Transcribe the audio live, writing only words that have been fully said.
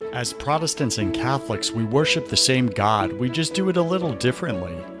As Protestants and Catholics, we worship the same God, we just do it a little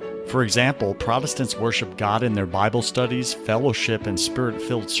differently. For example, Protestants worship God in their Bible studies, fellowship, and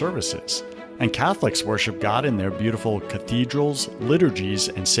spirit-filled services. And Catholics worship God in their beautiful cathedrals, liturgies,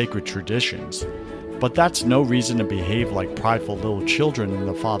 and sacred traditions. But that's no reason to behave like prideful little children in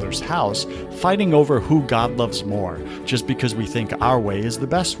the Father's house, fighting over who God loves more, just because we think our way is the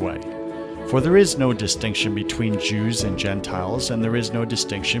best way. For there is no distinction between Jews and Gentiles, and there is no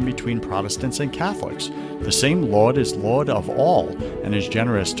distinction between Protestants and Catholics. The same Lord is Lord of all, and is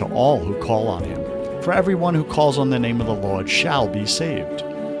generous to all who call on him. For everyone who calls on the name of the Lord shall be saved.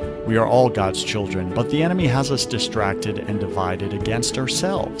 We are all God's children, but the enemy has us distracted and divided against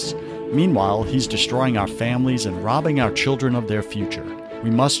ourselves. Meanwhile, he's destroying our families and robbing our children of their future. We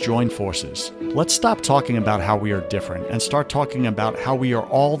must join forces. Let's stop talking about how we are different and start talking about how we are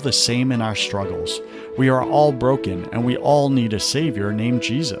all the same in our struggles. We are all broken, and we all need a Savior named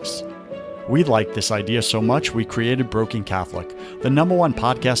Jesus. We like this idea so much, we created Broken Catholic, the #1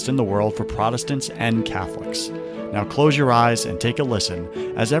 podcast in the world for Protestants and Catholics. Now close your eyes and take a listen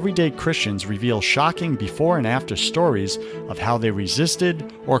as everyday Christians reveal shocking before and after stories of how they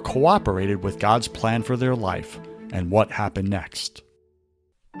resisted or cooperated with God's plan for their life and what happened next.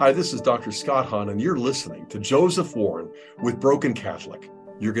 Hi, this is Dr. Scott Hahn, and you're listening to Joseph Warren with Broken Catholic.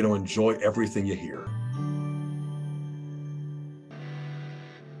 You're going to enjoy everything you hear.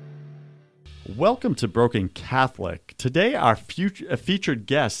 Welcome to Broken Catholic. Today, our featured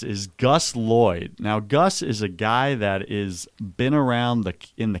guest is Gus Lloyd. Now, Gus is a guy that is been around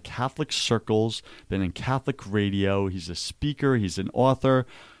in the Catholic circles, been in Catholic radio. He's a speaker. He's an author.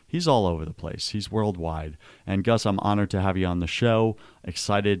 He's all over the place. He's worldwide. And Gus, I'm honored to have you on the show.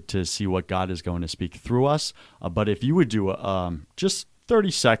 Excited to see what God is going to speak through us. But if you would do just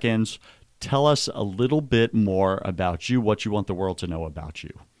 30 seconds, tell us a little bit more about you, what you want the world to know about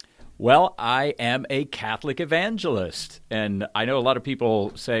you. Well, I am a Catholic evangelist, and I know a lot of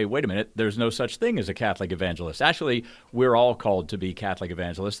people say, wait a minute, there's no such thing as a Catholic evangelist. Actually, we're all called to be Catholic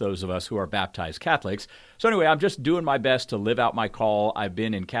evangelists, those of us who are baptized Catholics. So anyway, I'm just doing my best to live out my call. I've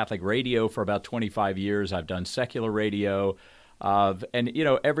been in Catholic radio for about 25 years. I've done secular radio,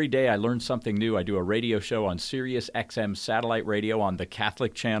 and every day I learn something new. I do a radio show on Sirius XM satellite radio on the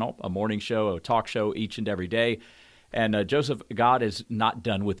Catholic channel, a morning show, a talk show each and every day. And Joseph, God is not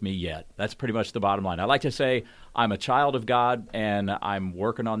done with me yet. That's pretty much the bottom line. I like to say I'm a child of God, and I'm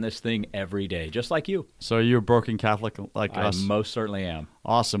working on this thing every day, just like you. So you're a Broken Catholic like us? I most certainly am.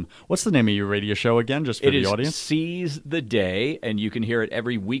 Awesome. What's the name of your radio show again, just for the audience? It is Seize the Day, and you can hear it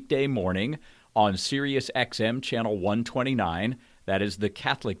every weekday morning on Sirius XM channel 129. That is the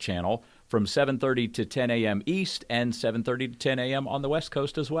Catholic channel, from 7:30 to 10 a.m. East and 7:30 to 10 a.m. on the West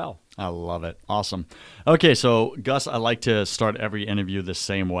Coast as well. I love it. Awesome. Okay, so Gus, I like to start every interview the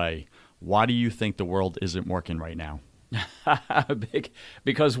same way. Why do you think the world isn't working right now?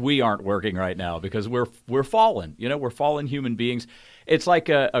 Because we aren't working right now, because we're fallen. We're fallen human beings. It's like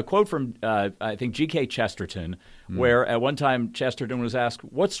a quote from, I think, G.K. Chesterton, where at one time Chesterton was asked,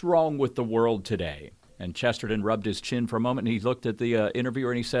 what's wrong with the world today? And Chesterton rubbed his chin for a moment, and he looked at the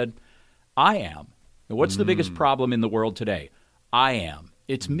interviewer and he said, I am. And what's the biggest problem in the world today? I am.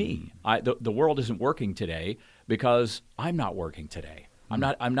 It's me. The world isn't working today because I'm not working today. I'm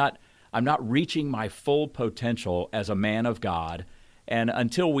not reaching my full potential as a man of God. And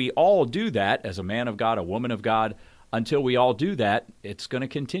until we all do that, as a man of God, a woman of God, until we all do that, it's going to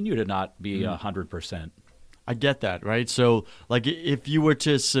continue to not be 100%. I get that, right? So, like, if you were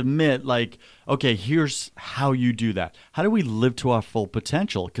to submit, like, okay, here's how you do that. How do we live to our full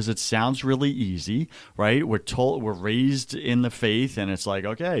potential? Because it sounds really easy, right? We're raised in the faith, and it's like,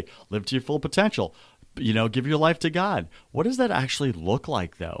 okay, live to your full potential. Give your life to God. What does that actually look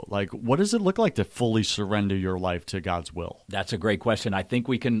like, though? Like, what does it look like to fully surrender your life to God's will? That's a great question. I think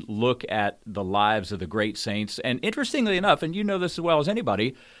we can look at the lives of the great saints, and interestingly enough, and you know this as well as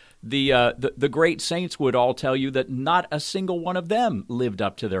anybody, the great saints would all tell you that not a single one of them lived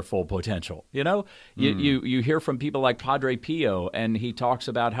up to their full potential. You hear from people like Padre Pio, and he talks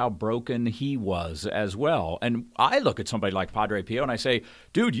about how broken he was as well. And I look at somebody like Padre Pio and I say,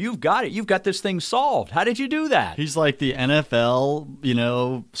 dude, you've got it. You've got this thing solved. How did you do that? He's like the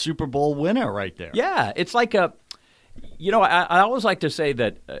NFL, Super Bowl winner right there. Yeah, it's like I always like to say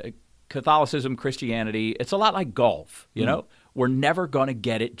that Catholicism, Christianity, it's a lot like golf, We're never going to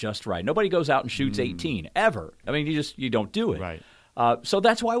get it just right. Nobody goes out and shoots 18, ever. I mean, you don't do it. Right. So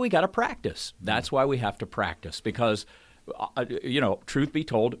that's why we got to practice. That's why we have to practice because, truth be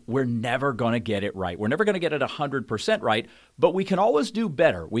told, we're never going to get it right. We're never going to get it 100% right, but we can always do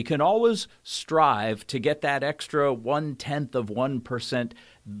better. We can always strive to get that extra 1/10 of 1%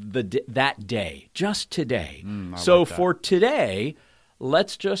 that day, just today. So like for today,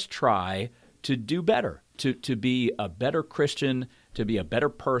 let's just try to do better, to be a better Christian, to be a better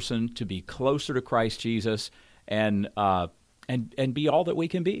person, to be closer to Christ Jesus, and be all that we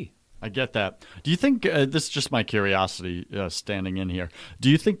can be. I get that. Do you think, this is just my curiosity standing in here,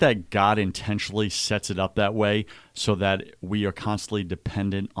 do you think that God intentionally sets it up that way so that we are constantly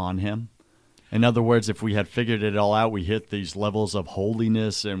dependent on him? In other words, if we had figured it all out, we hit these levels of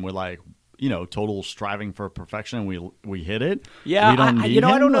holiness and we're like, total striving for perfection, and we hit it. Yeah, we don't need him?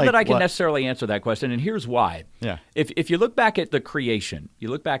 I don't know like, that I can what? necessarily answer that question, and here's why. Yeah. If you look back at the creation, you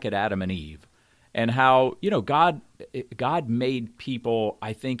look back at Adam and Eve, and how God made people,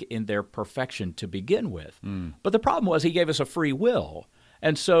 I think, in their perfection to begin with. But the problem was he gave us a free will.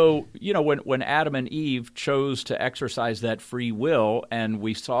 And so, when Adam and Eve chose to exercise that free will and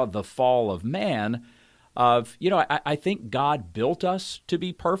we saw the fall of man, I think God built us to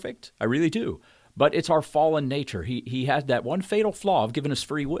be perfect. I really do. But it's our fallen nature. He had that one fatal flaw of giving us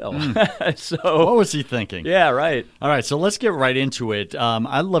free will. So what was he thinking? Yeah, right. All right, so let's get right into it.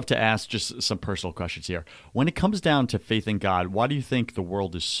 I'd love to ask just some personal questions here. When it comes down to faith in God, why do you think the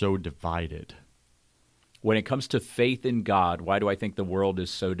world is so divided? When it comes to faith in God, why do I think the world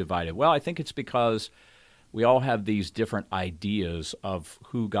is so divided? Well, I think it's because we all have these different ideas of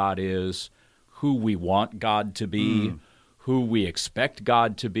who God is, who we want God to be, who we expect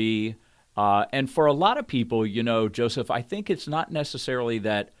God to be. And for a lot of people, Joseph, I think it's not necessarily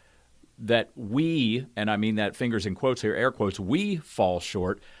that we, and I mean that fingers in quotes here, air quotes, we fall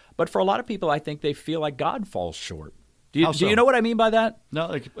short. But for a lot of people, I think they feel like God falls short. Do you know what I mean by that? No,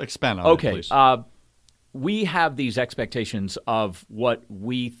 expand on it, please. We have these expectations of what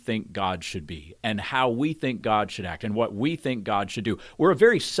we think God should be and how we think God should act and what we think God should do. We're a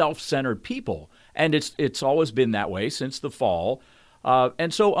very self-centered people, and it's always been that way since the fall.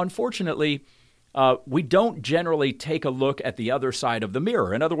 And so, unfortunately, we don't generally take a look at the other side of the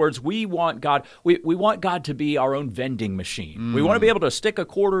mirror. In other words, we want God. We want God to be our own vending machine. We want to be able to stick a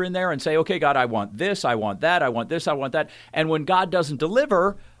quarter in there and say, "Okay, God, I want this, I want that, I want this, I want that." And when God doesn't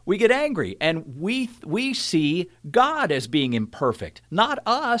deliver, we get angry, and we see God as being imperfect, not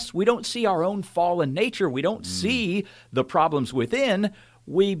us. We don't see our own fallen nature. We don't see the problems within.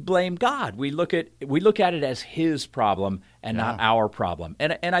 We blame God. We look at it as His problem and not our problem.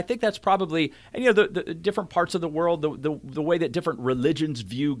 And I think that's probably, and the different parts of the world, the way that different religions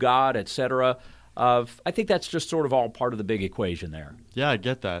view God, etc. I think that's just sort of all part of the big equation there. Yeah, I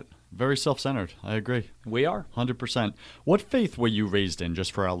get that. Very self-centered. I agree. We are. 100%. What faith were you raised in,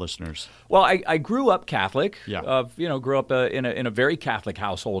 just for our listeners? Well, I grew up Catholic. Yeah. Grew up in a very Catholic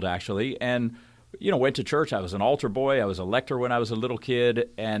household, actually, and went to church. I was an altar boy. I was a lector when I was a little kid,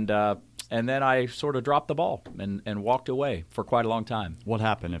 and then I sort of dropped the ball and walked away for quite a long time. What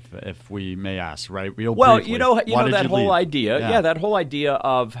happened, if we may ask, right? Well, briefly, you know that whole leave? idea. That whole idea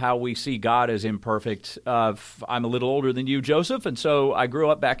of how we see God as imperfect. I'm a little older than you, Joseph, and so I grew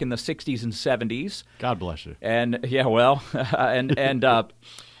up back in the 60s and 70s. God bless you. And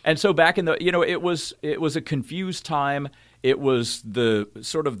and so back in the it was a confused time. It was the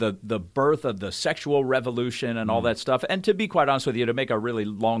sort of the birth of the sexual revolution and all that stuff. And to be quite honest with you, to make a really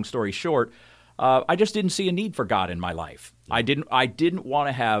long story short, I just didn't see a need for God in my life. I didn't want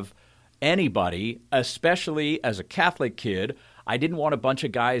to have anybody, especially as a Catholic kid. I didn't want a bunch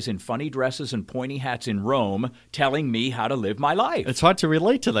of guys in funny dresses and pointy hats in Rome telling me how to live my life. It's hard to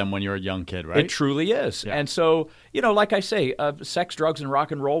relate to them when you're a young kid, right? It truly is. Yeah. And so, like I say, sex, drugs, and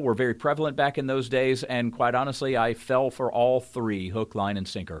rock and roll were very prevalent back in those days. And quite honestly, I fell for all three, hook, line, and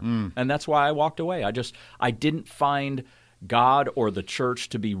sinker. And that's why I walked away. I didn't find God or the church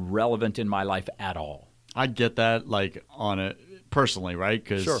to be relevant in my life at all. I get that, on it personally, right?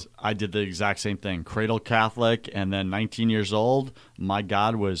 Because I did the exact same thing. Cradle Catholic, and then 19 years old, my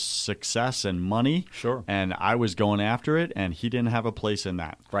God was success and money. Sure. And I was going after it, and He didn't have a place in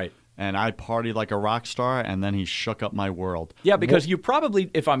that. Right. And I partied like a rock star, and then He shook up my world. Yeah, because you probably,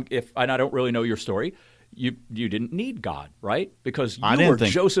 and I don't really know your story, you didn't need God, right? Because you were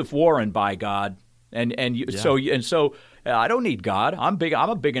Joseph Warren by God. And so I don't need God. I'm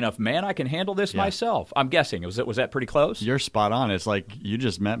a big enough man. I can handle this myself. I'm guessing. Was that pretty close? You're spot on. It's like you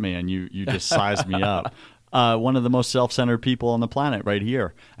just met me and you just sized me up. One of the most self-centered people on the planet right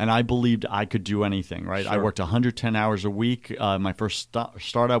here. And I believed I could do anything, right? Sure. I worked 110 hours a week. My first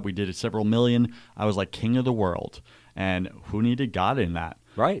startup, we did it several million. I was like king of the world. And who needed God in that?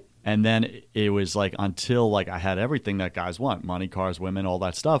 Right. And then it was until I had everything that guys want, money, cars, women, all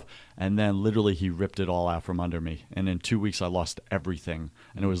that stuff. And then literally He ripped it all out from under me. And in 2 weeks I lost everything.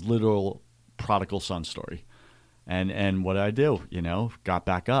 And it was literal prodigal son story. And what did I do? Got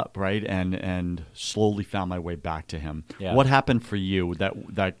back up, right? And slowly found my way back to him. Yeah. What happened for you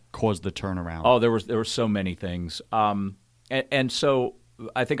that caused the turnaround? Oh, there were so many things. And so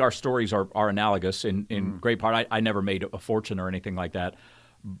I think our stories are analogous in great part. I never made a fortune or anything like that.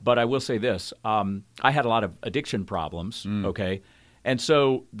 But I will say this. I had a lot of addiction problems, okay? And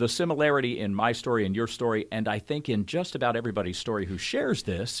so the similarity in my story and your story, and I think in just about everybody's story who shares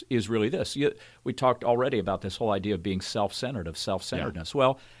this, is really this. We talked already about this whole idea of being self-centered, of self-centeredness. Yeah.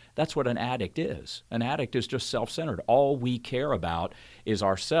 Well, that's what an addict is. An addict is just self-centered. All we care about is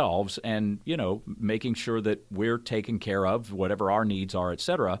ourselves and, making sure that we're taken care of, whatever our needs are, et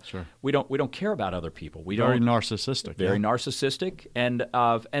cetera. Sure. We don't care about other people. Very narcissistic. Very narcissistic.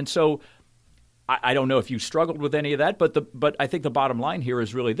 And so I don't know if you struggled with any of that, but I think the bottom line here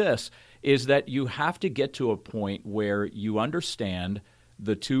is really this, is that you have to get to a point where you understand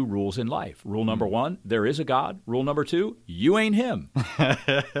the two rules in life. Rule number one, there is a God. Rule number two, you ain't him.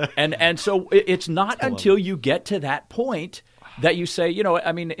 and so it's not until you get to that point that you say,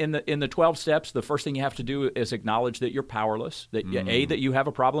 in the 12 steps, the first thing you have to do is acknowledge that you're powerless, that A, that you have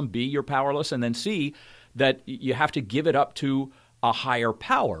a problem, B, you're powerless, and then C, that you have to give it up to a higher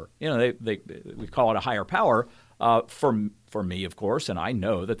power. We call it a higher power for me, of course, and I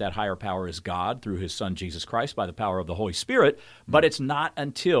know that higher power is God through his son, Jesus Christ, by the power of the Holy Spirit. But it's not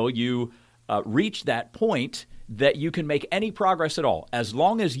until you reach that point that you can make any progress at all. As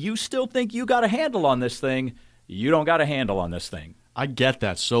long as you still think you got a handle on this thing, you don't got a handle on this thing. I get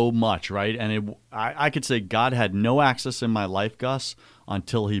that so much, right? And I could say God had no access in my life, Gus,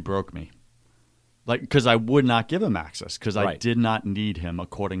 until he broke me. Because I would not give him access, because I did not need him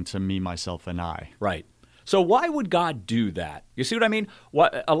according to me, myself, and I. Right. So why would God do that? You see what I mean?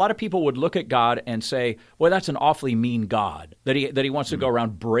 A lot of people would look at God and say, well, that's an awfully mean God, that he wants to go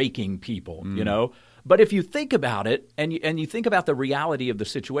around breaking people, But if you think about it, and you think about the reality of the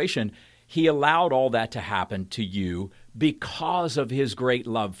situation, he allowed all that to happen to you because of his great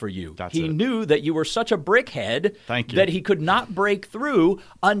love for you. He knew that you were such a brickhead that he could not break through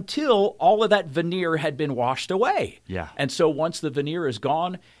until all of that veneer had been washed away. Yeah. And so once the veneer is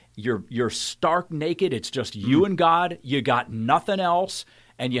gone, you're stark naked. It's just you and God. You got nothing else.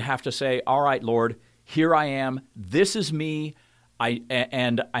 And you have to say, all right, Lord, here I am. This is me.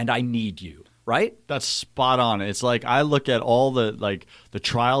 And I need you. Right? That's spot on. It's like I look at all the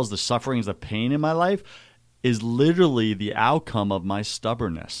trials, the sufferings, the pain in my life is literally the outcome of my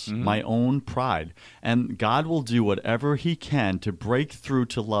stubbornness, my own pride. And God will do whatever he can to break through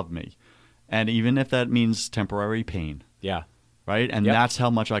to love me. And even if that means temporary pain. Yeah. Right? And that's how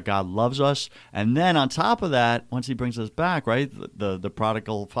much God loves us. And then on top of that, once he brings us back, right, the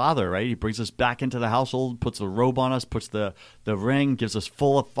prodigal father, right, he brings us back into the household, puts the robe on us, puts the ring, gives us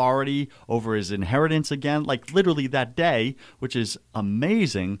full authority over his inheritance again. Like literally that day, which is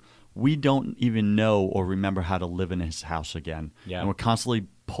amazing, we don't even know or remember how to live in his house again. Yeah. And we're constantly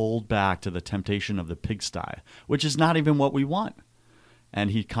pulled back to the temptation of the pigsty, which is not even what we want.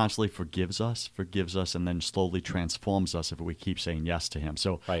 And he constantly forgives us, and then slowly transforms us if we keep saying yes to him.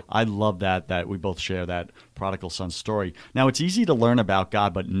 So I love that we both share that prodigal son story. Now, it's easy to learn about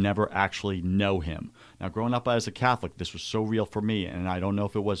God but never actually know him. Now, growing up as a Catholic, this was so real for me, and I don't know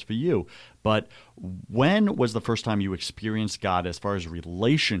if it was for you. But when was the first time you experienced God as far as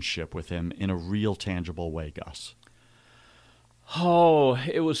relationship with him in a real, tangible way, Gus? Oh,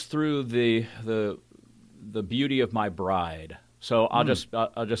 it was through the beauty of my bride. So I'll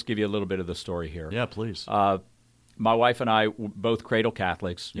just give you a little bit of the story here. Yeah, please. My wife and I both cradle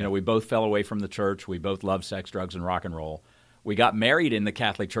Catholics. We both fell away from the church. We both loved sex, drugs, and rock and roll. We got married in the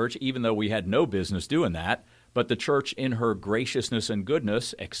Catholic Church, even though we had no business doing that. But the church, in her graciousness and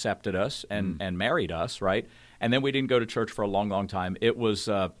goodness, accepted us and married us, right? And then we didn't go to church for a long, long time. It was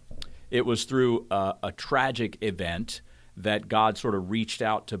through a tragic event that God sort of reached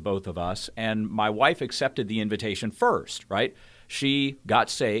out to both of us, and my wife accepted the invitation first, right? She got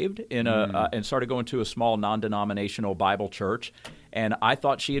saved and started going to a small non-denominational Bible church, and I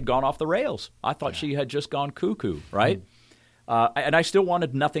thought she had gone off the rails. I thought she had just gone cuckoo, right? And I still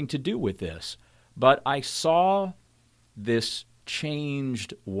wanted nothing to do with this, but I saw this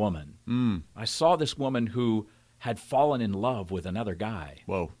changed woman. I saw this woman who had fallen in love with another guy.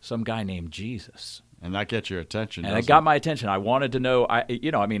 Whoa. Some guy named Jesus. And that gets your attention, and it got my attention. I wanted to know,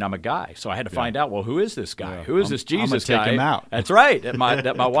 I'm a guy, so I had to find out, well, who is this guy? Yeah. Who is this Jesus guy? I'm going to take him out. That's right, that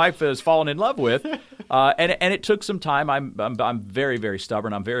my wife has fallen in love with. And it took some time. I'm very, very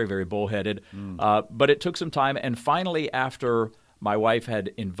stubborn. I'm very, very bullheaded. But it took some time. And finally, after my wife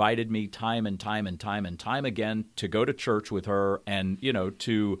had invited me time and time again to go to church with her and,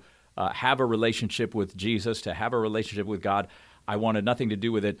 to have a relationship with Jesus, to have a relationship with God. I wanted nothing to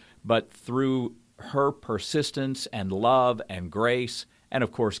do with it. But through her persistence and love and grace, and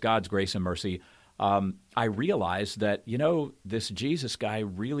of course God's grace and mercy, I realized that, this Jesus guy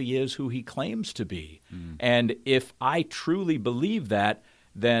really is who he claims to be. And if I truly believe that,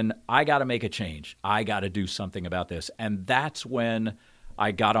 then I got to make a change. I got to do something about this. And that's when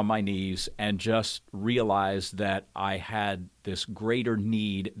I got on my knees and just realized that I had this greater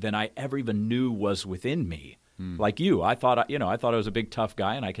need than I ever even knew was within me. Like you, I thought I was a big tough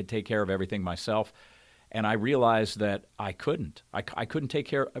guy and I could take care of everything myself. And I realized that I couldn't. I couldn't take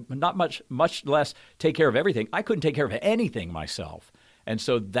care, not much less take care of everything. I couldn't take care of anything myself. And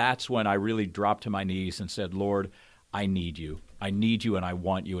so that's when I really dropped to my knees and said, Lord, I need you. I need you and I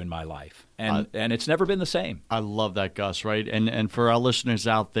want you in my life. And it's never been the same. I love that, Gus, right? And for our listeners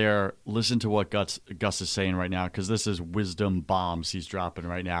out there, listen to what Gus is saying right now, because this is wisdom bombs he's dropping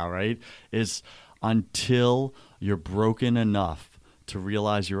right now, right? Is until you're broken enough to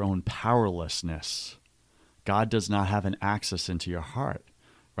realize your own powerlessness, God does not have an access into your heart,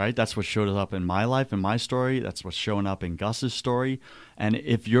 right? That's what showed up in my life, in my story. That's what's showing up in Gus's story. And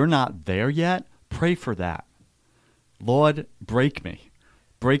if you're not there yet, pray for that. Lord, break me.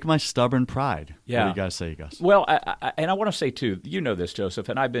 Break my stubborn pride. Yeah. What do you guys say, Gus? Well, I want to say, too, this, Joseph,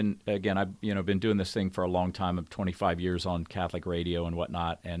 and I've been doing this thing for a long time, of 25 years on Catholic radio and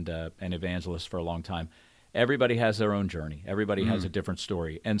whatnot, and an evangelist for a long time. Everybody has their own journey. Everybody has a different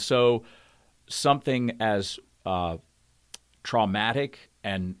story. And so something as traumatic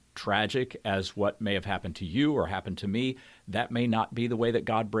and tragic as what may have happened to you or happened to me, that may not be the way that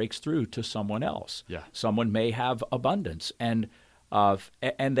God breaks through to someone else. Yeah. Someone may have abundance, and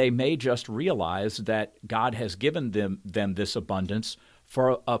they may just realize that God has given them this abundance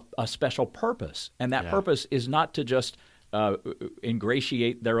for a special purpose, and that purpose is not to just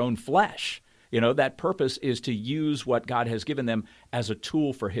ingratiate their own flesh. That purpose is to use what God has given them as a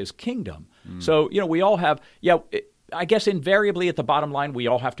tool for his kingdom. So, we all have, I guess invariably at the bottom line, we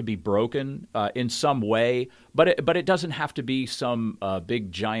all have to be broken in some way, but it doesn't have to be some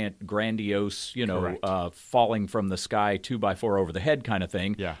big, giant, grandiose, falling from the sky 2x4 over the head kind of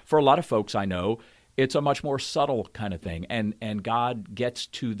thing. Yeah. For a lot of folks I know, it's a much more subtle kind of thing, and God gets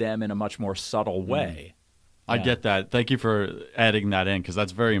to them in a much more subtle way. I get that. Thank you for adding that in, because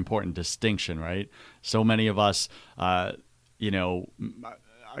that's a very important distinction, right? So many of us, because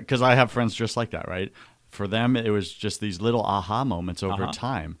I have friends just like that, right? For them, it was just these little aha moments over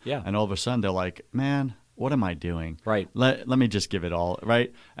time. Yeah. And all of a sudden, they're like, man, what am I doing? Right. Let me just give it all,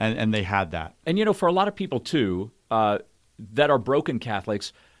 right? And they had that. And, for a lot of people, too, that are broken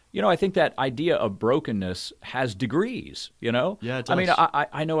Catholics, I think that idea of brokenness has degrees, Yeah, it does. I mean,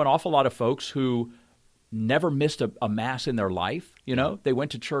 I know an awful lot of folks who never missed a mass in their life. They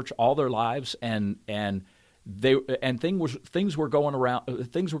went to church all their lives, and things were going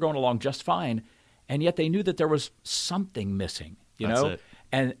along just fine, and yet they knew that there was something missing. That's it.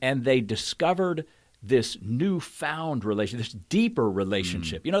 And they discovered this newfound this deeper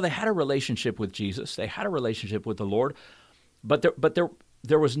relationship. They had a relationship with Jesus, they had a relationship with the Lord, but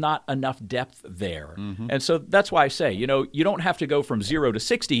there was not enough depth there. And so that's why I say, you don't have to go from 0 to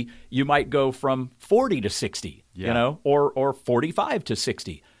 60. You might go from 40 to 60, or 45 to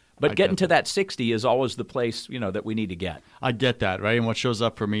 60. But getting to that 60 is always the place, that we need to get. I get that, right? And what shows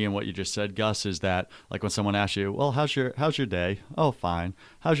up for me and what you just said, Gus, is that like when someone asks you, well, how's your day? Oh, fine.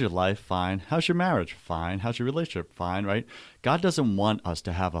 How's your life? Fine. How's your marriage? Fine. How's your relationship? Fine, right? God doesn't want us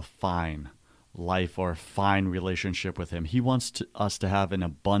to have a fine life or a fine relationship with him. He wants us to have an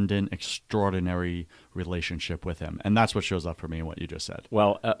abundant, extraordinary relationship with him. And that's what shows up for me in what you just said.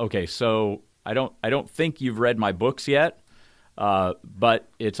 Well, okay, so I don't think you've read my books yet, but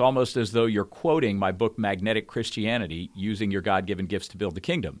it's almost as though you're quoting my book, Magnetic Christianity, Using Your God-Given Gifts to Build the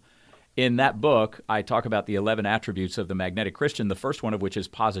Kingdom. In that book, I talk about the 11 attributes of the magnetic Christian, the first one of which is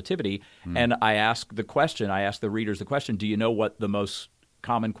positivity. And I ask the readers the question, do you know what the most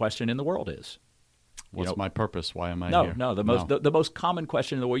common question in the world is? What's my purpose? Why am I here? No. The most common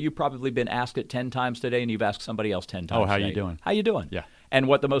question in the world, you've probably been asked it 10 times today, and you've asked somebody else 10 times how today. you doing? How you doing? Yeah. And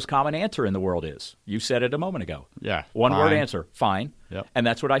what the most common answer in the world is. You said it a moment ago. Yeah. One word answer, fine. Yep. And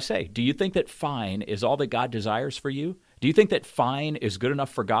that's what I say. Do you think that fine is all that God desires for you? Do you think that fine is good enough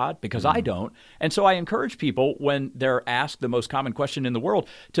for God? Because I don't. And so I encourage people, when they're asked the most common question in the world,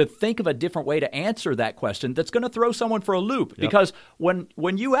 to think of a different way to answer that question that's going to throw someone for a loop. Yep. Because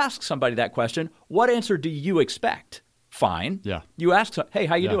when you ask somebody that question, what answer do you expect? Fine. Yeah. You ask, hey,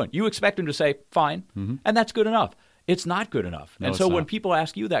 how you doing? You expect them to say, fine. And that's good enough. It's not good enough. No, and it's so not. when people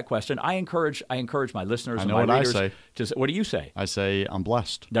ask you that question, I encourage my listeners I and know my what I readers say. to say, what do you say? I say I'm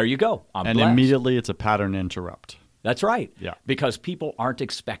blessed. There you go. I'm And blessed. immediately it's a pattern interrupt. That's right. Yeah. Because people aren't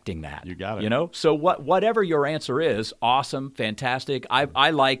expecting that. You got it. You know? So whatever your answer is, awesome, fantastic. I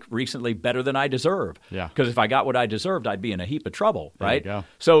like recently better than I deserve. Yeah. Because if I got what I deserved, I'd be in a heap of trouble, There you right? go.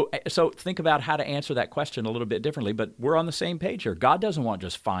 So think about how to answer that question a little bit differently, but we're on the same page here. God doesn't want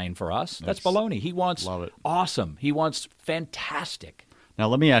just fine for us. That's baloney. He wants Love it. awesome. He wants fantastic. Now,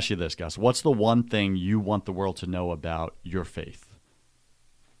 let me ask you this, Gus. What's the one thing you want the world to know about your faith?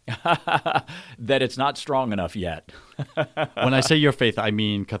 That it's not strong enough yet. When I say your faith, I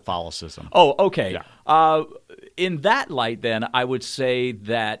mean Catholicism. Oh, okay. Yeah. In that light, then, I would say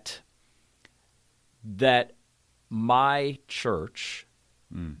that my church,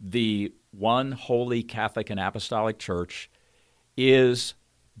 the one holy Catholic and Apostolic Church, is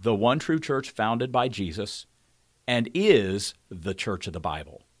the one true church founded by Jesus and is the church of the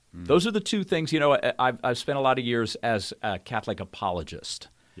Bible. Those are the two things. You know, I've spent a lot of years as a Catholic apologist.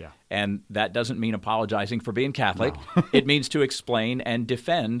 Yeah. And that doesn't mean apologizing for being Catholic. It means to explain and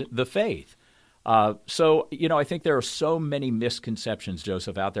defend the faith. So, you know, I think there are so many misconceptions,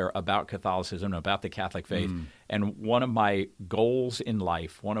 Joseph, out there about Catholicism, about the Catholic faith. And one of my goals in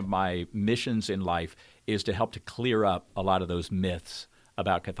life, one of my missions in life is to help to clear up a lot of those myths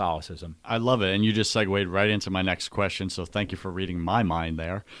about Catholicism. I love it. And you just segued right into my next question. So thank you for reading my mind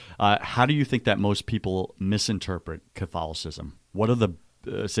there. How do you think that most people misinterpret Catholicism? What are the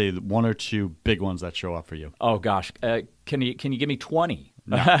say one or two big ones that show up for you? Oh gosh, can you give me 20?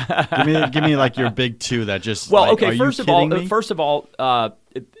 give me like your big two that just. Well, like, okay. are First you of all, kidding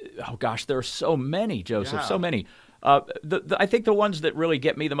me? oh gosh, there are so many, Joseph, Yeah. so many. I think the ones that really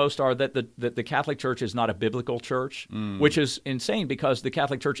get me the most are that the Catholic Church is not a biblical church, which is insane because the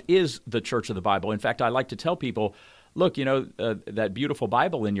Catholic Church is the church of the Bible. In fact, I like to tell people, look, you know, that beautiful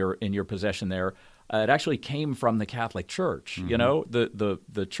Bible in your possession there. It actually came from the Catholic Church. You know,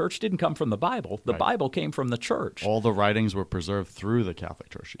 the church didn't come from the Bible. The Bible came from the church. All the writings were preserved through the Catholic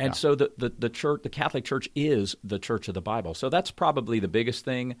Church. And so the church, the Catholic Church, is the church of the Bible. So that's probably the biggest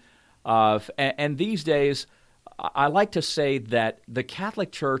thing. And these days, I like to say that the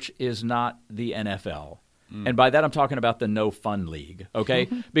Catholic Church is not the NFL. And by that, I'm talking about the No Fun League, okay?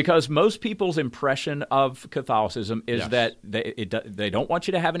 Because most people's impression of Catholicism is that they don't want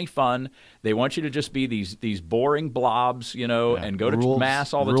you to have any fun. They want you to just be these boring blobs, you know, and go to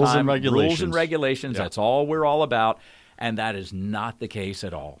Mass all the rules time. and regulations. Rules and regulations. Yeah. That's all we're all about. And that is not the case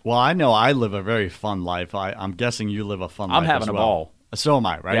at all. Well, I know I live a very fun life. I'm guessing you live a fun life I'm having as a well. ball. So am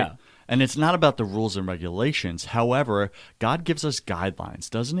I, right? Yeah. And it's not about the rules and regulations. However, God gives us guidelines,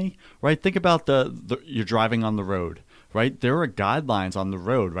 doesn't he? Right? Think about you're driving on the road, right? There are guidelines on the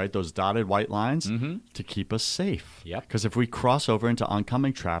road, right? Those dotted white lines to keep us safe. Yep. Because if we cross over into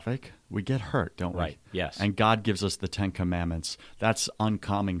oncoming traffic, we get hurt, don't we? Right, yes. And God gives us the 10 Commandments. That's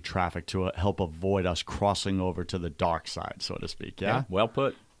oncoming traffic to help avoid us crossing over to the dark side, so to speak. Yeah? Well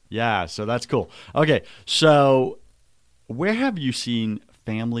put. Yeah, so that's cool. Okay, so where have you seen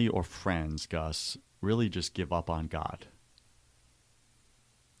family or friends, Gus, really just give up on God?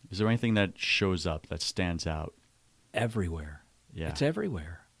 Is there anything that shows up that stands out? Everywhere. Yeah. It's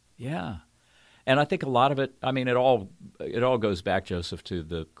everywhere. Yeah. And I think a lot of it, I mean, it all goes back, Joseph, to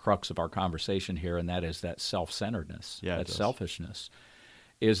the crux of our conversation here, and that is that self-centeredness, that selfishness.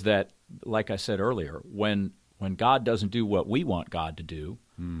 Is that, like I said earlier, when God doesn't do what we want God to do,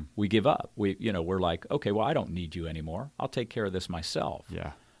 we give up. We're like, okay, well, I don't need you anymore. I'll take care of this myself.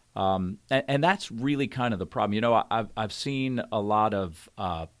 Yeah. And that's really kind of the problem. You know, I've seen a lot of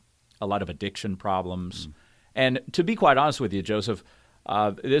addiction problems, and to be quite honest with you, Joseph,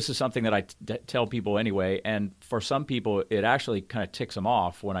 this is something that I tell people anyway. And for some people, it actually kind of ticks them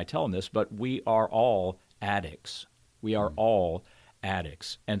off when I tell them this. But we are all addicts. We are all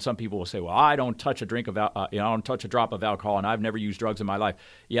addicts. And some people will say, well, I don't touch a I don't touch a drop of alcohol, and I've never used drugs in my life.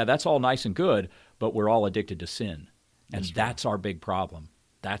 Yeah, that's all nice and good, but we're all addicted to sin. And that's our big problem.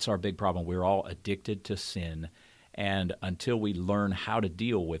 That's our big problem. We're all addicted to sin. And until we learn how to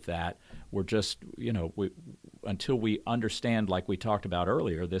deal with that, we're just, until we understand, like we talked about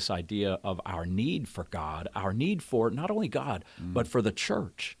earlier, this idea of our need for God, our need for not only God, but for the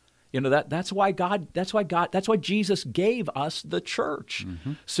church. You know, that's why Jesus gave us the church.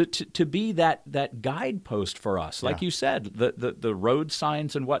 So to be that guidepost for us. Like you said, the road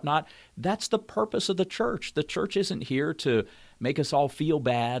signs and whatnot, that's the purpose of the church. The church isn't here to make us all feel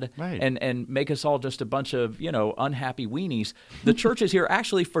bad, Right. and make us all just a bunch of, unhappy weenies. The church is here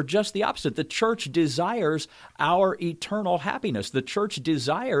actually for just the opposite. The church desires our eternal happiness. The church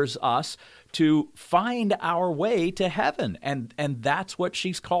desires us to find our way to heaven, and that's what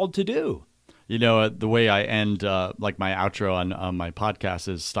she's called to do. The way I end like my outro on my podcast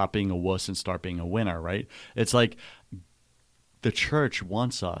is stop being a wuss and start being a winner, right? It's like the church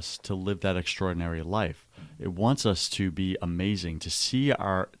wants us to live that extraordinary life. It wants us to be amazing, to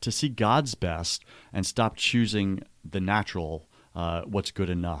see God's best and stop choosing the natural, what's good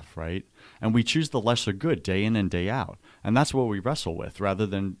enough, right? And we choose the lesser good day in and day out. And that's what we wrestle with, rather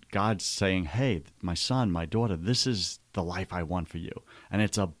than God saying, hey, my son, my daughter, this is the life I want for you. And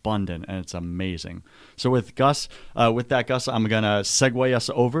it's abundant and it's amazing. So with Gus, I'm going to segue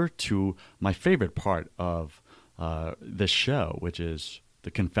us over to my favorite part of this show, which is the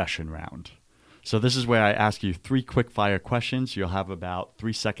confession round. So this is where I ask you 3 quick-fire questions. You'll have about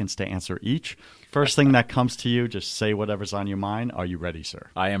 3 seconds to answer each. First thing that comes to you, just say whatever's on your mind. Are you ready, sir?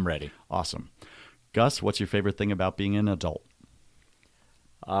 I am ready. Awesome. Gus, what's your favorite thing about being an adult?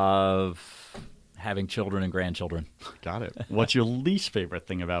 Having children and grandchildren. Got it. What's your least favorite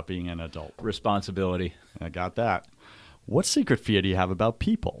thing about being an adult? Responsibility. I got that. What secret fear do you have about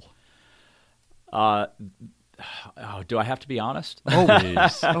people? Do I have to be honest?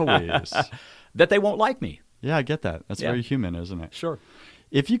 Always. Always. That they won't like me. Yeah, I get that. That's very human, isn't it? Sure.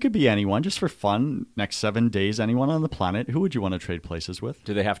 If you could be anyone, just for fun, next 7 days, anyone on the planet, who would you want to trade places with?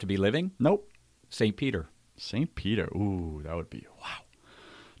 Do they have to be living? Nope. St. Peter. St. Peter. Ooh, that would be, wow.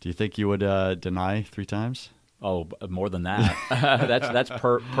 Do you think you would deny 3 times? Oh, more than that. That's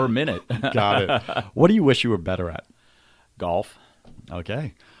per minute. Got it. What do you wish you were better at? Golf.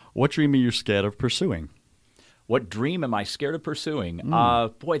 Okay. What dream are you scared of pursuing? What dream am I scared of pursuing?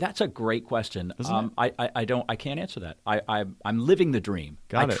 Boy, that's a great question. I can't answer that. I'm living the dream.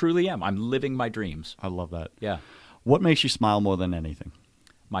 I truly am. I'm living my dreams. I love that. Yeah. What makes you smile more than anything?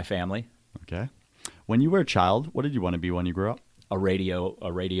 My family. Okay. When you were a child, what did you want to be when you grew up? A radio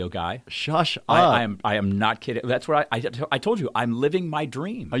guy. Shush up. I am not kidding. That's what I told you. I'm living my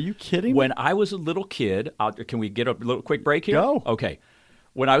dream. Are you kidding? When I was a little kid, can we get a little quick break here? Go. Okay.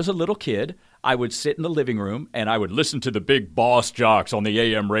 When I was a little kid, I would sit in the living room and I would listen to the big boss jocks on the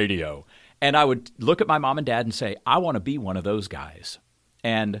AM radio. And I would look at my mom and dad and say, I want to be one of those guys.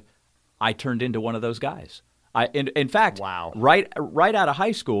 And I turned into one of those guys. In fact, wow. Right out of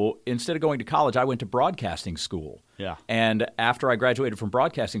high school, instead of going to college, I went to broadcasting school. Yeah. And after I graduated from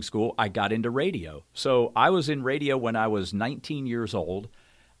broadcasting school, I got into radio. So I was in radio when I was 19 years old.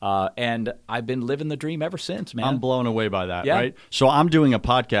 And I've been living the dream ever since, man. I'm blown away by that, Yeah. right? So I'm doing a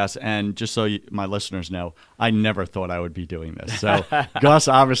podcast, and just so my listeners know, I never thought I would be doing this. So Gus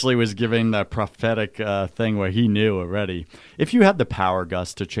obviously was giving that prophetic thing where he knew already. If you had the power,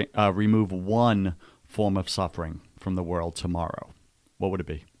 Gus, to remove one form of suffering from the world tomorrow, what would it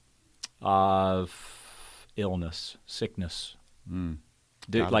be? Illness, sickness.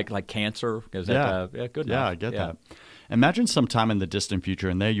 Got like cancer? Is Yeah. that good Yeah, enough? I get that. Imagine sometime in the distant future,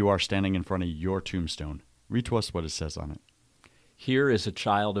 and there you are standing in front of your tombstone. Read to us what it says on it. Here is a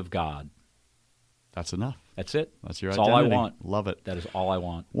child of God. That's enough. That's it. That's your That's identity. all I want. Love it. That is all I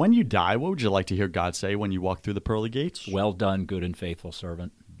want. When you die, what would you like to hear God say when you walk through the pearly gates? Well done, good and faithful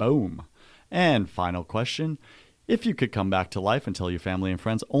servant. Boom. And final question. If you could come back to life and tell your family and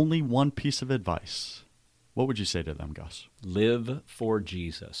friends only one piece of advice, what would you say to them, Gus? Live for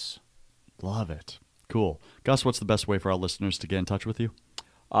Jesus. Love it. Cool. Gus, what's the best way for our listeners to get in touch with you?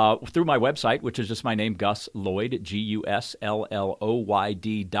 Through my website, which is just my name, Gus Lloyd,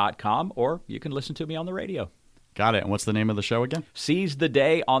 GUSLLOYD.com, or you can listen to me on the radio. Got it. And what's the name of the show again? Seize the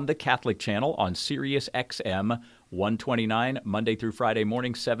Day on the Catholic Channel on Sirius XM 129, Monday through Friday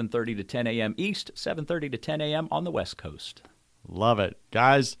morning, 7:30 to 10 a.m. East, 7:30 to 10 a.m. on the West Coast. Love it.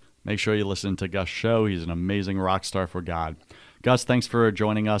 Guys, make sure you listen to Gus' show. He's an amazing rock star for God. Gus, thanks for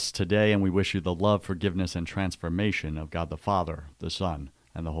joining us today, and we wish you the love, forgiveness, and transformation of God the Father, the Son,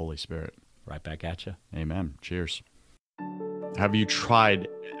 and the Holy Spirit. Right back at you. Amen. Cheers. Have you tried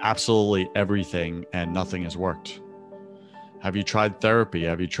absolutely everything and nothing has worked? Have you tried therapy?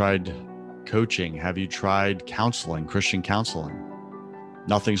 Have you tried coaching? Have you tried counseling, Christian counseling?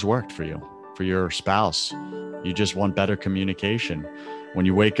 Nothing's worked for you, for your spouse. You just want better communication. When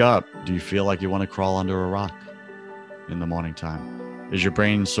you wake up, do you feel like you want to crawl under a rock in the morning time? Is your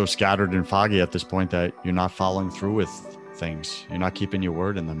brain so scattered and foggy at this point that you're not following through with things? You're not keeping your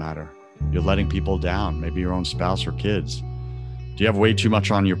word in the matter. You're letting people down, maybe your own spouse or kids. Do you have way too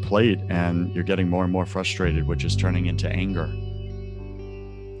much on your plate and you're getting more and more frustrated, which is turning into anger?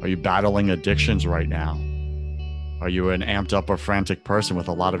 Are you battling addictions right now? Are you an amped up or frantic person with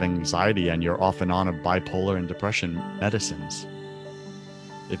a lot of anxiety and you're off and on of bipolar and depression medicines?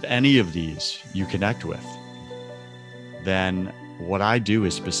 If any of these you connect with, then what I do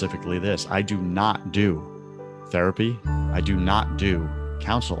is specifically this. I do not do therapy. I do not do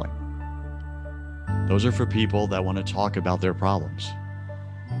counseling. Those are for people that want to talk about their problems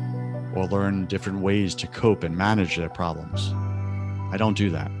or learn different ways to cope and manage their problems. I don't do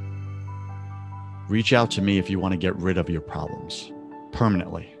that. Reach out to me if you want to get rid of your problems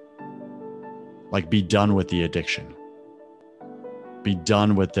permanently. Like, be done with the addiction. Be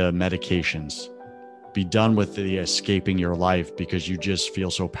done with the medications. Be done with the escaping your life because you just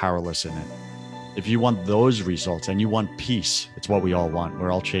feel so powerless in it. If you want those results and you want peace, it's what we all want.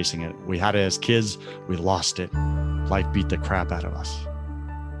 We're all chasing it. We had it as kids. We lost it. Life beat the crap out of us.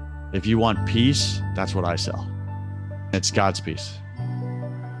 If you want peace, that's what I sell. It's God's peace.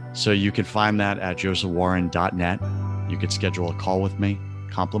 So you can find that at josephwarren.net. You could schedule a call with me,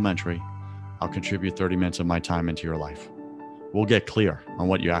 complimentary. I'll contribute 30 minutes of my time into your life. We'll get clear on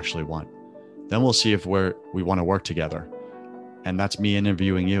what you actually want. Then we'll see if we want to work together. And that's me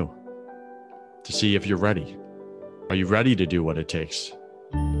interviewing you to see if you're ready. Are you ready to do what it takes?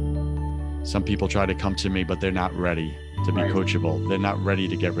 Some people try to come to me, but they're not ready to be coachable. They're not ready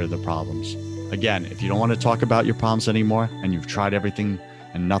to get rid of the problems. Again, if you don't want to talk about your problems anymore and you've tried everything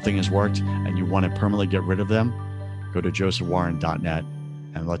and nothing has worked and you want to permanently get rid of them, go to josephwarren.net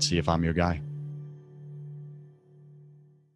and let's see if I'm your guy.